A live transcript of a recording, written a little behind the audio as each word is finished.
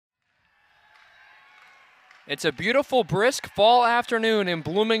It's a beautiful, brisk fall afternoon in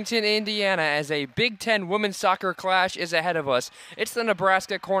Bloomington, Indiana, as a Big Ten women's soccer clash is ahead of us. It's the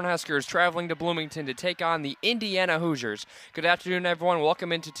Nebraska Cornhuskers traveling to Bloomington to take on the Indiana Hoosiers. Good afternoon, everyone.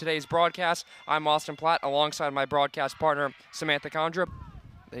 Welcome into today's broadcast. I'm Austin Platt, alongside my broadcast partner, Samantha Condra.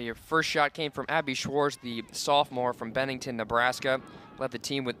 The first shot came from Abby Schwartz, the sophomore from Bennington, Nebraska. Led the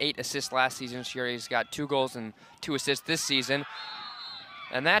team with 8 assists last season. She's got 2 goals and 2 assists this season.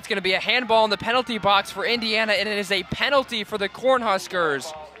 And that's going to be a handball in the penalty box for Indiana, and it is a penalty for the Cornhuskers.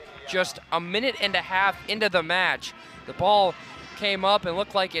 Just a minute and a half into the match. The ball came up and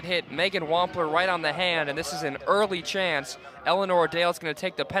looked like it hit Megan Wampler right on the hand, and this is an early chance. Eleanor Dale's going to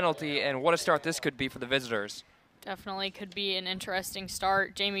take the penalty, and what a start this could be for the visitors. Definitely could be an interesting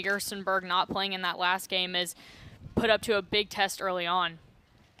start. Jamie Gerstenberg not playing in that last game is put up to a big test early on.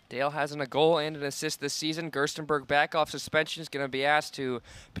 Dale has a goal and an assist this season. Gerstenberg, back off suspension, is going to be asked to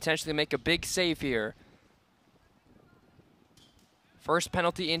potentially make a big save here. First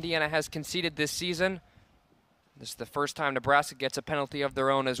penalty Indiana has conceded this season. This is the first time Nebraska gets a penalty of their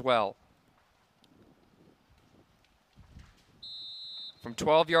own as well. From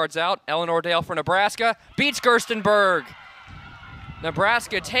 12 yards out, Eleanor Dale for Nebraska beats Gerstenberg.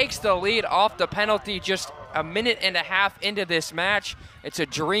 Nebraska takes the lead off the penalty just a minute and a half into this match. It's a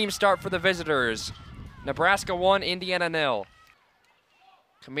dream start for the visitors. Nebraska 1, Indiana 0.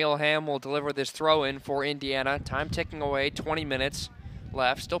 Camille Ham will deliver this throw in for Indiana. Time ticking away, 20 minutes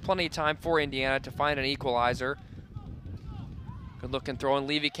left. Still plenty of time for Indiana to find an equalizer. Good looking throw in.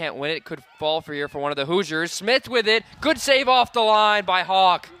 Levy can't win it. Could fall for here for one of the Hoosiers. Smith with it. Good save off the line by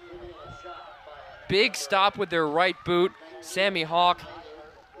Hawk. Big stop with their right boot. Sammy Hawk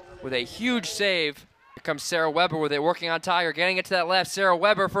with a huge save. Here comes Sarah Weber with it, working on Tiger, getting it to that left. Sarah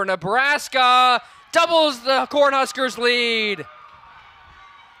Weber for Nebraska. Doubles the Cornhuskers lead.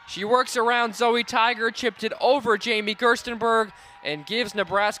 She works around Zoe Tiger, chipped it over Jamie Gerstenberg, and gives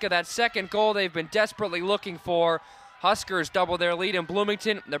Nebraska that second goal they've been desperately looking for. Huskers double their lead in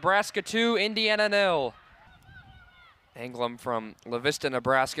Bloomington. Nebraska 2, Indiana 0. Anglem from La Vista,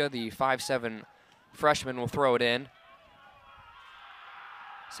 Nebraska, the 5'7" freshman, will throw it in.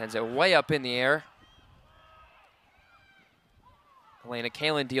 Sends it way up in the air. Elena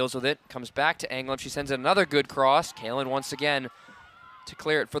Kalin deals with it. Comes back to Anglem. She sends another good cross. Kalin once again to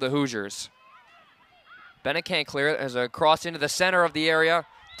clear it for the Hoosiers. Bennett can't clear it. There's a cross into the center of the area.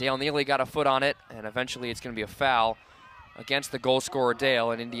 Dale Neely got a foot on it, and eventually it's going to be a foul against the goal scorer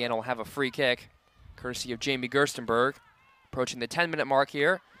Dale, and Indiana will have a free kick, courtesy of Jamie Gerstenberg. Approaching the 10-minute mark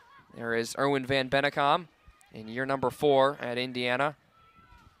here. There is Erwin Van Bennekom in year number 4 at Indiana.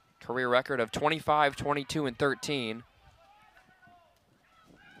 Career record of 25, 22, and 13.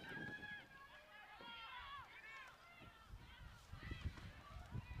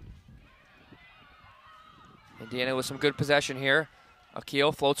 Indiana with some good possession here.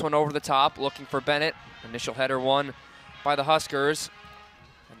 Akil floats one over the top, looking for Bennett. Initial header won by the Huskers.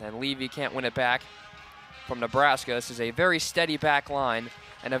 And then Levy can't win it back from Nebraska. This is a very steady back line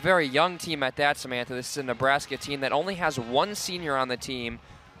and a very young team at that, Samantha. This is a Nebraska team that only has one senior on the team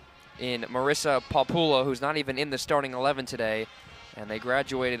in Marissa Papula, who's not even in the starting 11 today. And they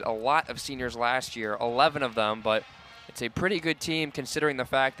graduated a lot of seniors last year, 11 of them, but it's a pretty good team considering the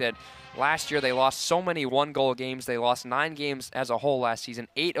fact that last year they lost so many one-goal games. They lost 9 games as a whole last season.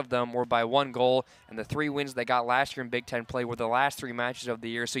 8 of them were by 1 goal, and the 3 wins they got last year in Big Ten play were the last 3 matches of the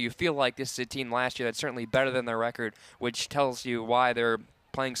year. So you feel like this is a team last year that's certainly better than their record, which tells you why they're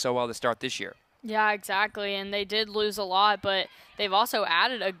playing so well to start this year. Yeah, exactly, and they did lose a lot, but they've also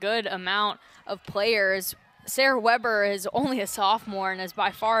added a good amount of players. Sarah Weber is only a sophomore and is by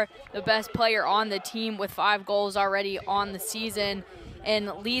far the best player on the team with 5 goals already on the season and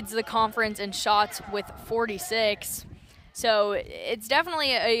leads the conference in shots with 46. So it's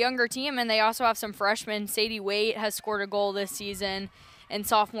definitely a younger team, and they also have some freshmen. Sadie Waite has scored a goal this season, and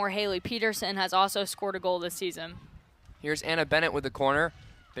sophomore Haley Peterson has also scored a goal this season. Here's Anna Bennett with the corner.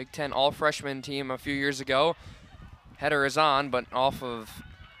 Big Ten all-freshman team a few years ago. Header is on, but off of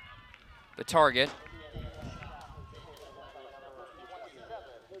the target.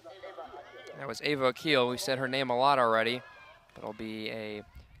 That was Ava Akil. We said her name a lot already. But it'll be a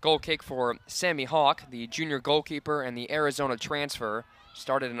goal kick for Sammy Hawk, the junior goalkeeper and the Arizona transfer.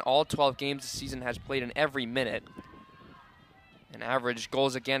 Started in all 12 games this season, has played in every minute. An average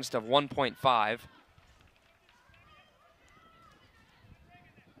goals against of 1.5.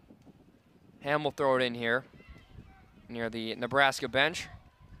 Ham will throw it in here near the Nebraska bench.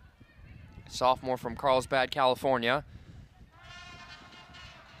 Sophomore from Carlsbad, California.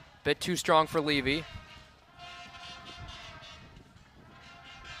 Bit too strong for Levy.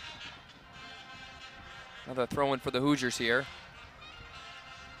 Another throw-in for the Hoosiers here.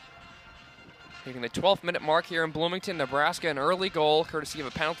 Taking the 12th minute mark here in Bloomington, Nebraska, an early goal, courtesy of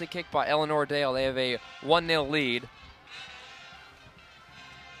a penalty kick by Eleanor Dale. They have a 1-0 lead.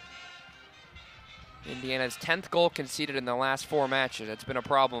 Indiana's 10th goal conceded in the last 4 matches. It's been a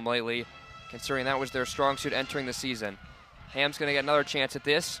problem lately, considering that was their strong suit entering the season. Ham's going to get another chance at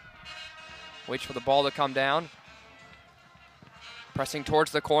this. Waits for the ball to come down. Pressing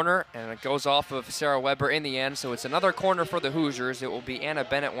towards the corner, and it goes off of Sarah Weber in the end, so it's another corner for the Hoosiers. It will be Anna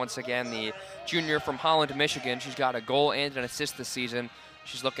Bennett once again, the junior from Holland, Michigan. She's got a goal and an assist this season.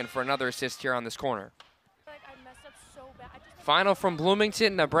 She's looking for another assist here on this corner. Final from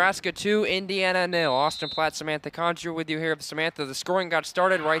Bloomington, Nebraska 2, Indiana 0. Austin Platt, Samantha Conjure with you here. Samantha, the scoring got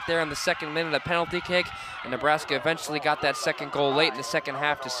started right there in the 2nd minute, a penalty kick, and Nebraska eventually got that 2nd goal late in the 2nd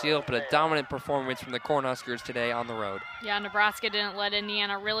half to seal, but a dominant performance from the Cornhuskers today on the road. Yeah, Nebraska didn't let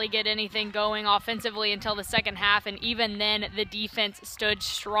Indiana really get anything going offensively until the 2nd half, and even then the defense stood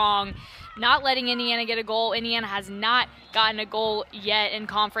strong, not letting Indiana get a goal. Indiana has not gotten a goal yet in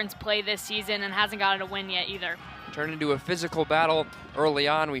conference play this season and hasn't gotten a win yet either. Turned into a physical battle early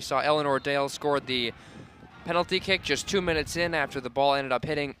on. We saw Eleanor Dale scored the penalty kick just 2 minutes in after the ball ended up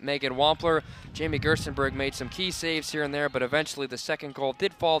hitting Megan Wampler. Jamie Gerstenberg made some key saves here and there, but eventually the 2nd goal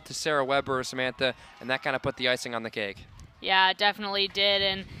did fall to Sarah Weber, Samantha, and that kind of put the icing on the cake. Yeah, it definitely did,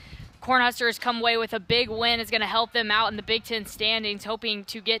 and Cornhuskers come away with a big win. Is going to help them out in the Big Ten standings, hoping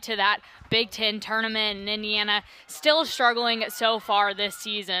to get to that Big Ten tournament. And Indiana still struggling so far this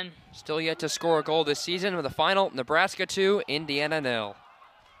season. Still yet to score a goal this season with the final, Nebraska 2, Indiana 0.